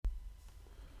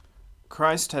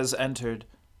Christ has entered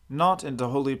not into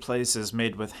holy places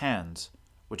made with hands,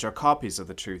 which are copies of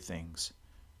the true things,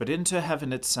 but into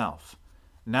heaven itself,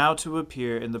 now to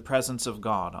appear in the presence of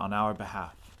God on our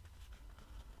behalf.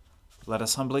 Let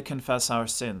us humbly confess our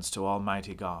sins to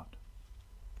Almighty God.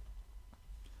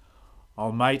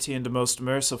 Almighty and most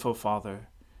merciful Father,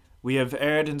 we have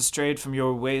erred and strayed from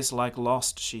your ways like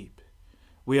lost sheep.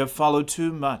 We have followed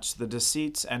too much the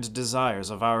deceits and desires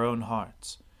of our own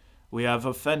hearts. We have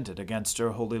offended against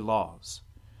your holy laws.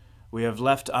 We have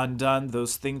left undone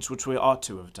those things which we ought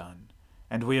to have done,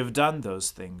 and we have done those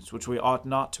things which we ought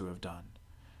not to have done.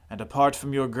 And apart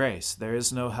from your grace, there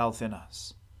is no health in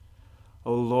us.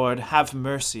 O Lord, have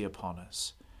mercy upon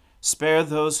us. Spare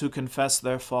those who confess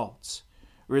their faults.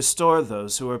 Restore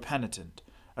those who are penitent,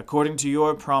 according to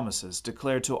your promises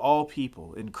declared to all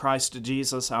people in Christ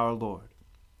Jesus our Lord.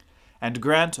 And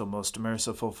grant, O most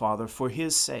merciful Father, for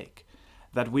his sake,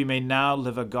 that we may now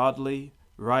live a godly,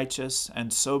 righteous,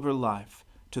 and sober life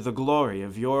to the glory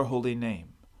of your holy name.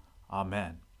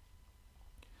 Amen.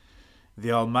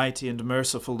 The Almighty and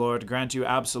merciful Lord grant you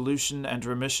absolution and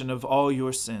remission of all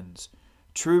your sins,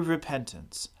 true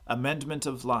repentance, amendment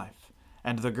of life,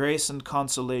 and the grace and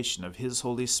consolation of his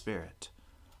Holy Spirit.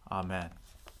 Amen.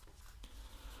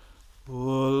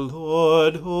 O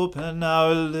Lord, open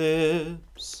our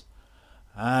lips,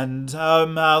 and our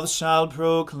mouth shall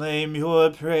proclaim your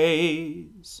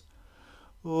praise.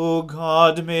 O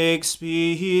God, make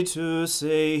speed to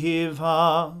save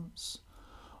us.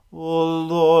 O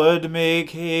Lord, make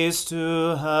haste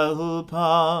to help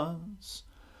us.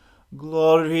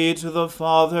 Glory to the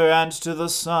Father, and to the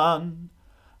Son,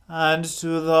 and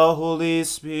to the Holy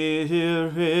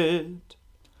Spirit,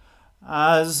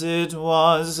 as it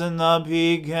was in the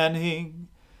beginning,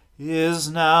 is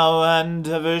now, and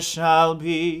ever shall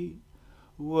be,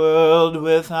 world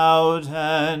without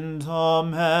end.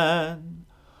 Amen.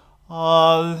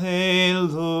 Alleluia.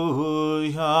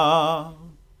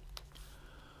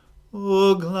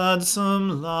 O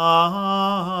gladsome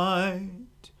light,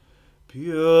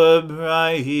 pure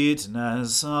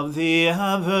brightness of the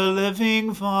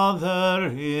ever-living Father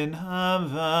in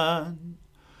heaven,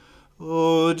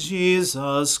 O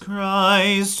Jesus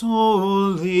Christ,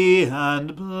 holy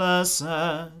and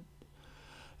blessed,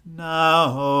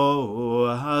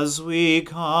 now as we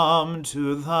come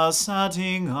to the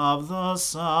setting of the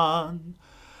sun,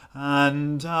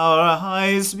 and our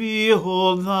eyes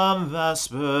behold the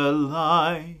vesper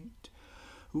light,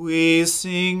 we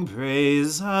sing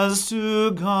praises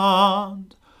to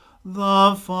God,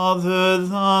 the Father,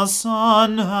 the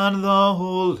Son, and the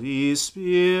Holy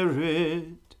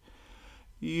Spirit.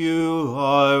 You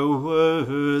are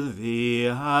worthy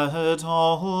at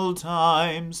all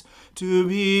times to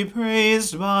be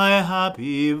praised by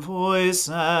happy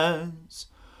voices,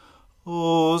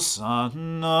 O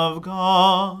Son of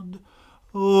God,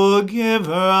 O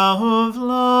Giver of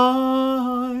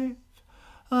life,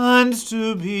 and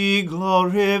to be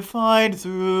glorified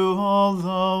through all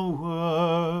the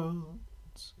world.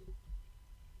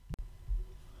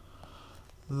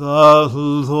 The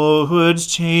Lord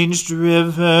changed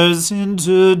rivers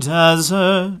into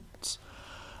deserts,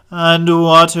 and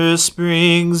water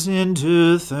springs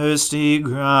into thirsty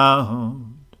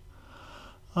ground,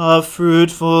 a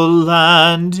fruitful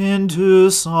land into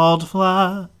salt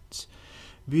flats,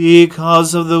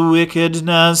 because of the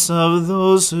wickedness of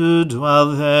those who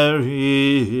dwell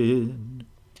therein.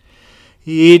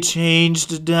 He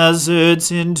changed deserts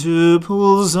into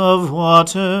pools of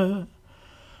water,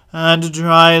 and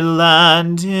dry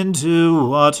land into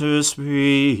water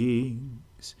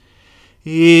springs.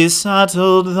 He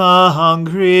settled the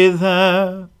hungry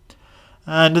there,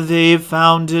 and they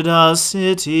founded a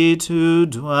city to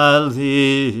dwell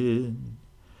in.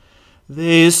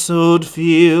 They sowed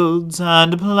fields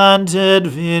and planted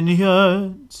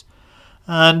vineyards,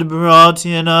 and brought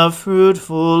in a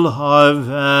fruitful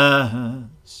harvest.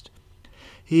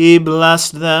 He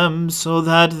blessed them so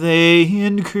that they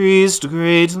increased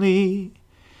greatly.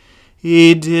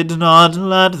 He did not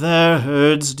let their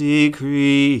herds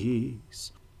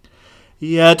decrease.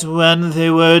 Yet when they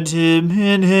were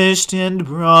diminished and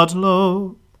brought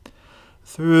low,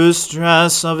 through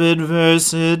stress of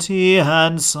adversity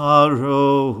and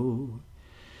sorrow,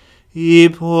 he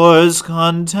pours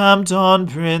contempt on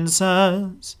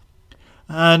princes,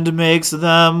 and makes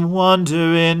them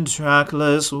wander in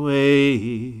trackless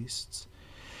wastes.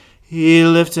 He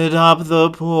lifted up the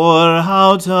poor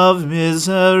out of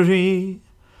misery,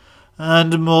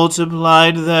 and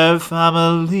multiplied their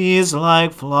families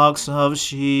like flocks of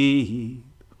sheep.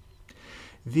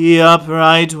 The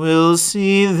upright will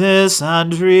see this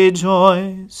and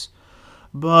rejoice,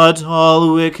 but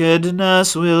all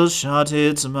wickedness will shut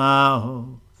its mouth.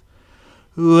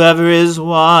 Whoever is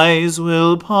wise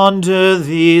will ponder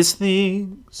these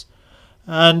things,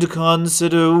 and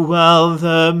consider well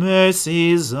the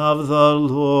mercies of the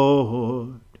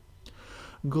Lord.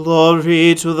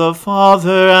 Glory to the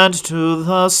Father, and to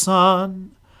the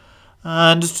Son,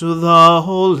 and to the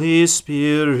Holy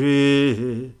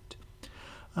Spirit,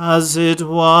 as it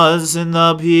was in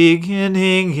the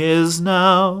beginning, is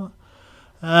now,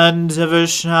 and ever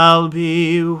shall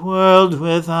be, world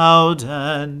without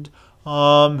end.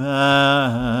 Amen.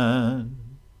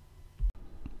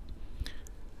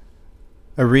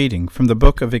 A reading from the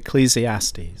book of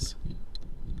Ecclesiastes.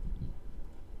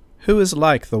 Who is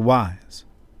like the wise?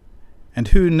 And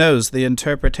who knows the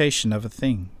interpretation of a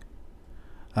thing?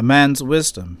 A man's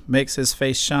wisdom makes his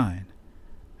face shine,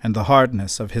 and the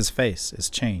hardness of his face is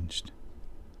changed.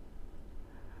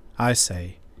 I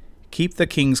say, keep the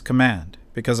king's command,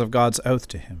 because of God's oath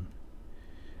to him.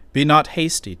 Be not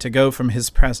hasty to go from his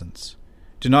presence.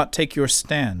 Do not take your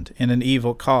stand in an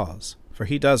evil cause, for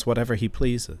he does whatever he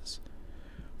pleases.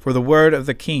 For the word of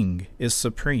the king is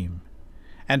supreme.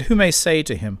 And who may say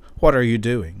to him, What are you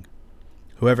doing?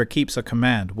 Whoever keeps a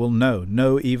command will know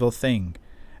no evil thing,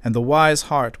 and the wise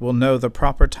heart will know the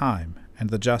proper time and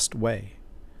the just way.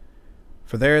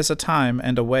 For there is a time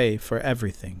and a way for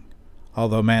everything,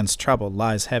 although man's trouble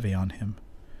lies heavy on him.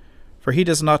 For he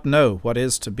does not know what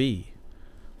is to be,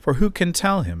 for who can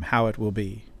tell him how it will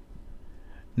be?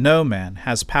 No man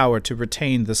has power to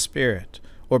retain the spirit,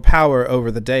 or power over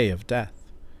the day of death.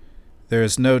 There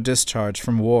is no discharge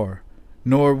from war,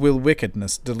 nor will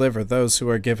wickedness deliver those who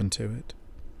are given to it.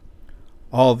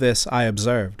 All this I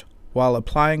observed, while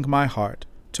applying my heart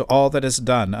to all that is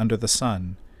done under the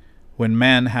sun, when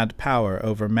man had power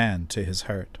over man to his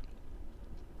hurt.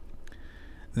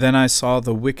 Then I saw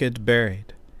the wicked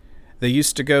buried. They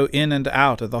used to go in and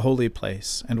out of the holy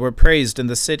place, and were praised in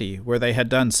the city where they had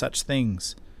done such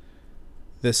things.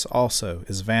 This also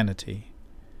is vanity,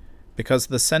 because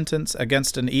the sentence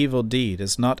against an evil deed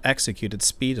is not executed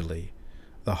speedily.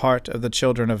 The heart of the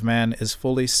children of man is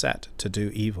fully set to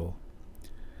do evil.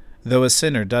 Though a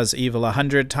sinner does evil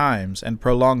 100 times and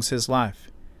prolongs his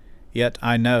life, yet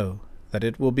I know that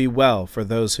it will be well for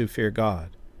those who fear God,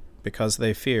 because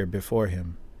they fear before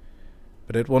him.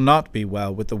 But it will not be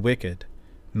well with the wicked,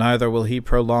 neither will he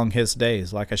prolong his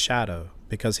days like a shadow,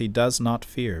 because he does not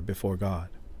fear before God.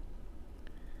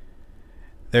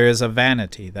 There is a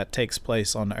vanity that takes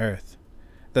place on earth,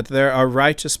 that there are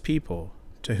righteous people,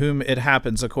 to whom it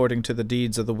happens according to the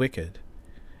deeds of the wicked,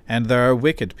 and there are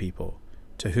wicked people,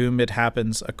 to whom it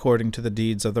happens according to the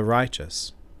deeds of the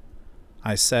righteous.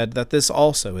 I said that this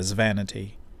also is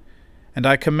vanity, and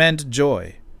I commend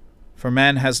joy, for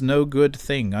man has no good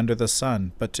thing under the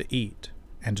sun but to eat,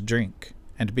 and drink,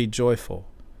 and be joyful,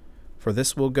 for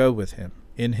this will go with him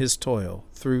in his toil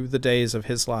through the days of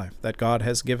his life that God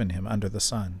has given him under the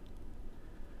sun.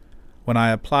 When I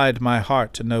applied my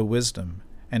heart to know wisdom,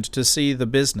 and to see the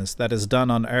business that is done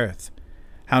on earth,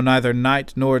 how neither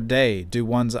night nor day do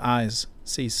one's eyes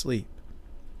see sleep,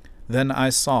 then I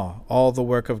saw all the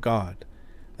work of God,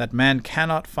 that man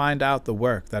cannot find out the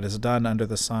work that is done under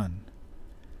the sun.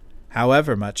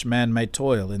 However much man may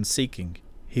toil in seeking,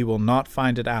 he will not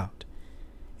find it out.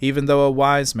 Even though a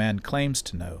wise man claims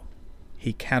to know,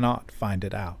 he cannot find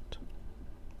it out.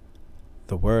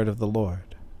 The word of the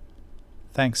Lord.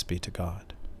 Thanks be to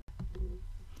God.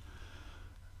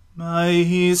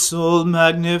 My soul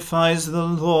magnifies the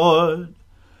Lord.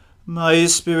 My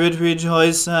spirit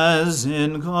rejoices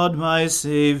in God my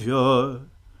Saviour.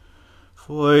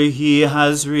 For he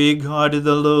has regarded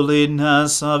the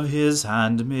lowliness of his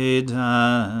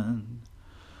handmaiden.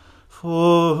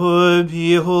 For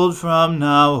behold, from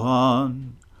now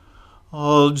on,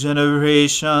 all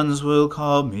generations will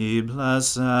call me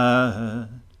blessed.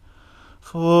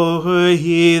 For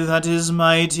he that is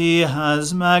mighty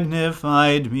has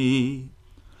magnified me,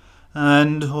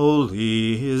 and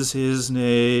holy is his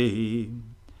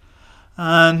name.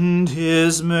 And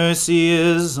his mercy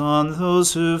is on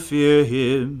those who fear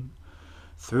him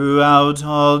throughout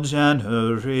all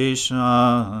generations.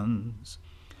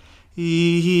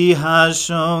 He has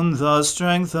shown the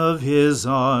strength of his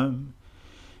arm.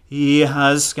 He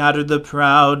has scattered the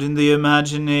proud in the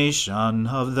imagination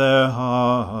of their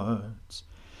hearts.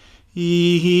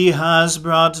 He has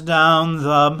brought down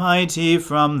the mighty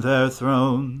from their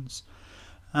thrones,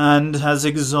 and has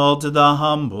exalted the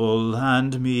humble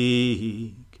and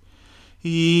meek.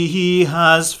 He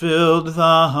has filled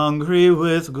the hungry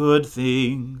with good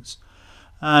things,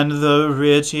 and the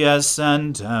rich he has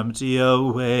sent empty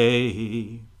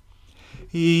away.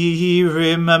 He,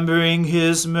 remembering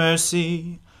his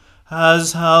mercy,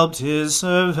 has helped his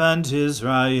servant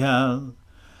Israel,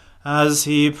 as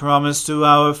he promised to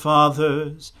our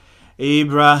fathers,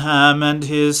 Abraham and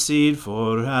his seed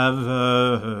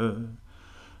forever.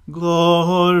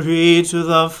 Glory to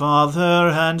the Father,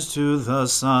 and to the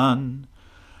Son,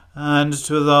 and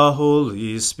to the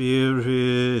Holy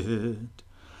Spirit,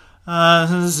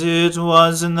 as it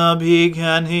was in the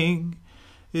beginning,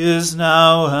 is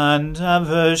now, and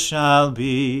ever shall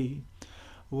be,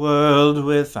 world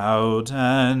without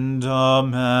end.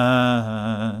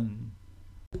 Amen.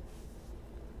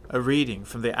 A reading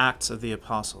from the Acts of the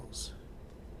Apostles.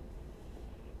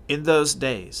 In those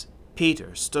days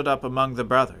Peter stood up among the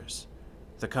brothers,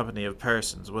 the company of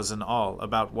persons was in all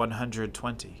about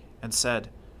 120, and said,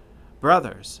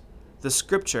 Brothers, the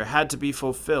Scripture had to be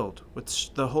fulfilled,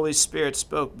 which the Holy Spirit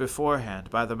spoke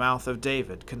beforehand by the mouth of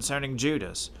David concerning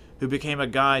Judas, who became a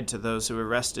guide to those who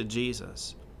arrested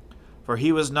Jesus. For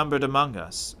he was numbered among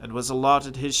us, and was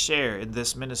allotted his share in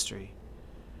this ministry.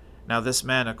 Now this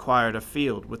man acquired a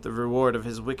field with the reward of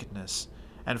his wickedness,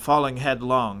 and falling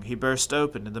headlong, he burst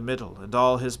open in the middle, and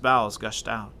all his bowels gushed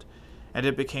out. And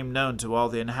it became known to all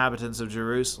the inhabitants of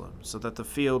Jerusalem, so that the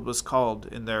field was called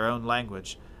in their own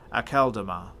language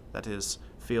Akeldama, that is,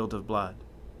 field of blood.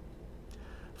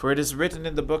 For it is written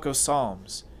in the book of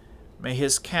Psalms, May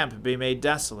his camp be made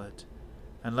desolate,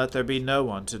 and let there be no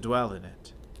one to dwell in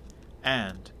it,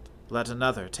 and let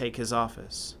another take his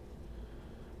office.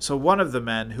 So one of the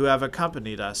men who have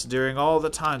accompanied us during all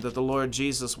the time that the Lord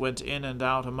Jesus went in and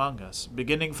out among us,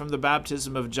 beginning from the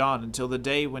baptism of John until the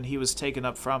day when he was taken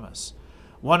up from us,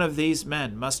 one of these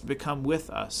men must become with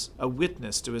us a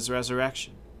witness to his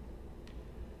resurrection.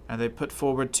 And they put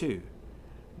forward two,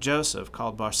 Joseph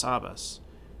called Barsabbas,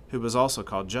 who was also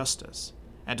called Justus,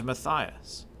 and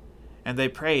Matthias. And they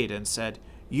prayed and said,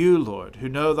 You, Lord, who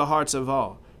know the hearts of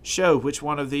all, show which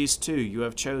one of these two you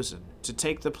have chosen to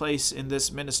take the place in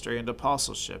this ministry and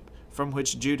apostleship from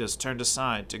which Judas turned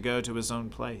aside to go to his own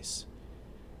place.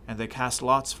 And they cast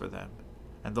lots for them,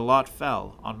 and the lot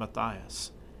fell on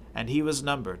Matthias, and he was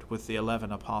numbered with the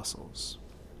 11 apostles.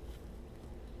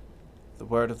 The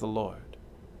word of the Lord.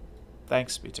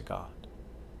 Thanks be to God.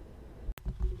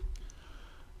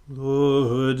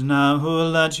 Lord, now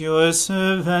let your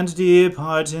servant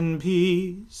depart in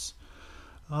peace,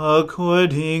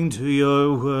 according to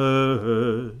your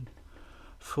word.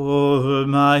 For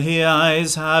my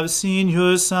eyes have seen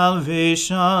your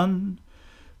salvation,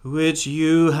 which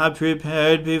you have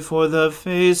prepared before the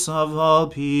face of all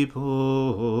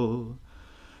people,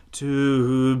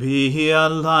 to be a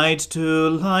light to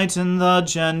lighten the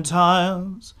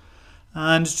Gentiles,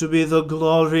 and to be the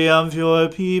glory of your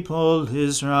people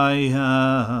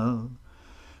Israel.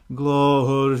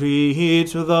 Glory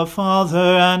to the Father,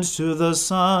 and to the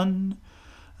Son,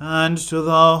 and to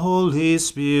the Holy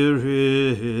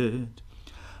Spirit,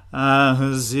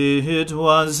 as it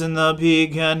was in the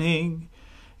beginning,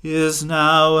 is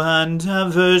now, and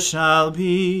ever shall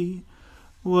be,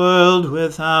 world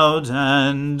without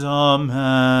end. Amen.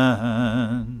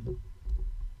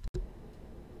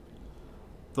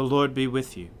 The Lord be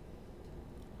with you.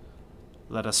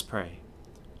 Let us pray.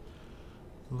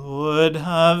 Lord,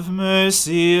 have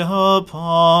mercy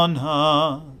upon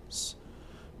us.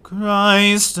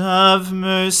 Christ, have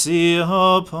mercy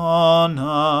upon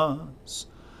us.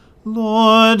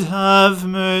 Lord, have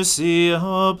mercy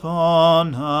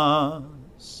upon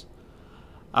us.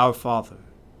 Our Father,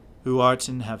 who art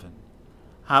in heaven,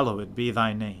 hallowed be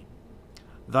thy name.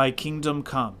 Thy kingdom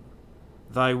come,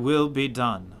 thy will be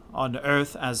done, on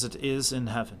earth as it is in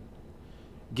heaven.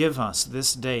 Give us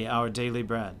this day our daily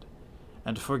bread,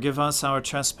 and forgive us our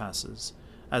trespasses,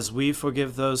 as we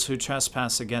forgive those who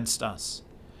trespass against us.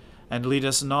 And lead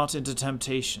us not into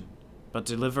temptation, but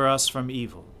deliver us from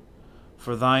evil.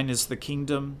 For thine is the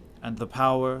kingdom, and the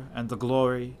power, and the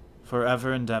glory,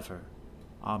 forever and ever.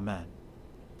 Amen.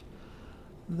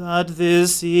 That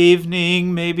this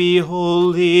evening may be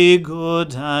holy,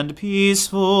 good, and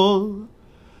peaceful,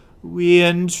 we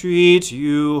entreat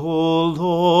you, O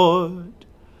Lord,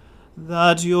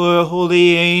 that your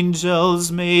holy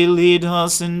angels may lead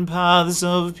us in paths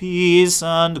of peace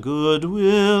and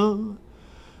goodwill.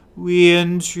 We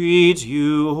entreat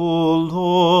you, O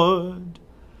Lord,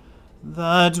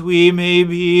 that we may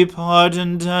be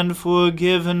pardoned and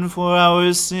forgiven for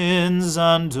our sins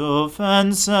and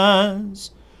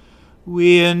offenses.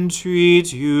 We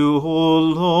entreat you, O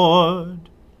Lord,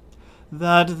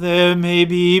 that there may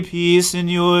be peace in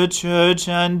your church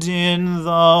and in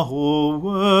the whole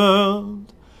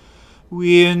world.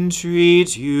 We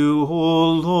entreat you,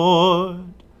 O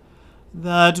Lord,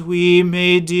 that we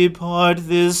may depart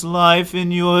this life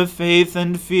in your faith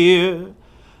and fear,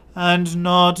 and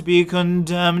not be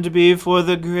condemned before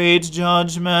the great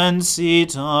judgment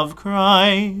seat of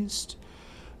Christ.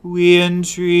 We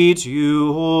entreat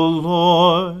you, O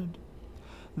Lord,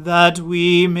 that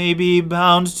we may be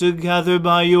bound together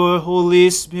by your Holy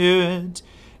Spirit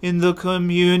in the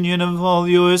communion of all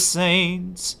your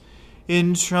saints,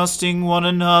 entrusting one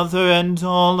another and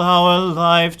all our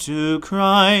life to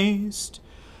Christ.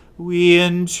 We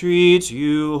entreat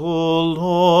you, O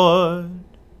Lord.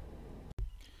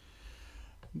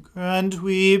 Grant,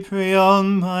 we pray,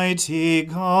 Almighty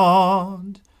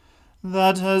God,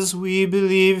 that as we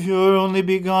believe your only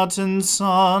begotten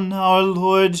Son, our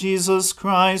Lord Jesus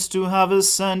Christ, to have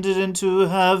ascended into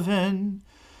heaven,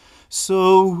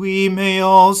 so we may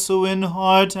also in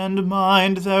heart and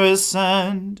mind there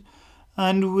ascend,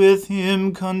 and with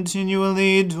him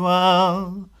continually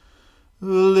dwell,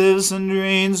 who lives and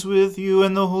reigns with you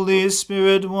in the Holy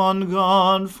Spirit, one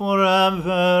God,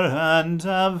 forever and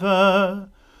ever.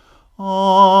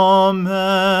 Amen.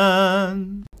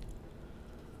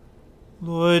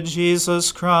 Lord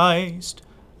Jesus Christ,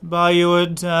 by your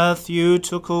death you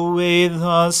took away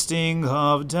the sting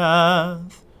of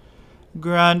death.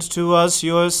 Grant to us,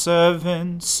 your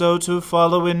servants, so to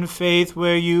follow in faith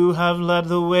where you have led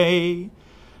the way,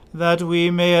 that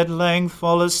we may at length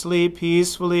fall asleep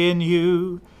peacefully in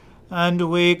you, and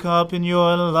wake up in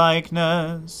your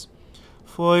likeness.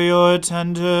 For your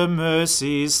tender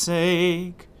mercy's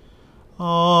sake.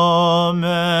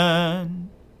 Amen.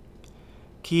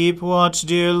 Keep watch,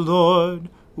 dear Lord,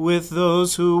 with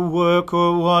those who work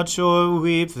or watch or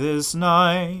weep this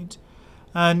night,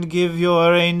 and give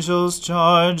your angels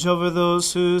charge over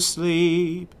those who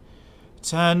sleep.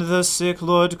 Tend the sick,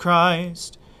 Lord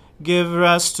Christ. Give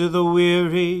rest to the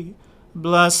weary.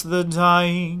 Bless the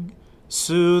dying.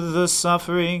 Soothe the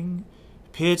suffering.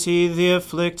 Pity the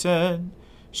afflicted.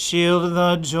 Shield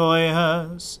the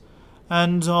joyous.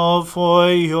 And all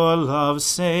for your love's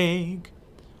sake.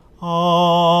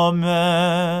 Amen.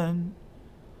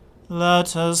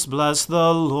 Let us bless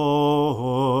the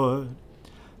Lord.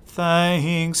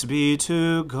 Thanks be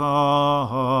to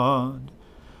God.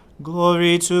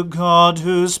 Glory to God,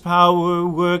 whose power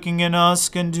working in us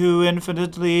can do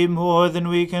infinitely more than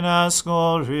we can ask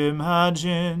or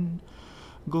imagine.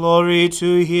 Glory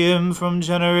to him from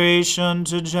generation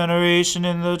to generation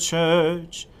in the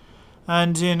church,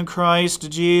 and in Christ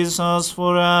Jesus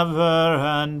forever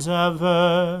and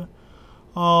ever.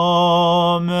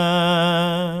 Amen.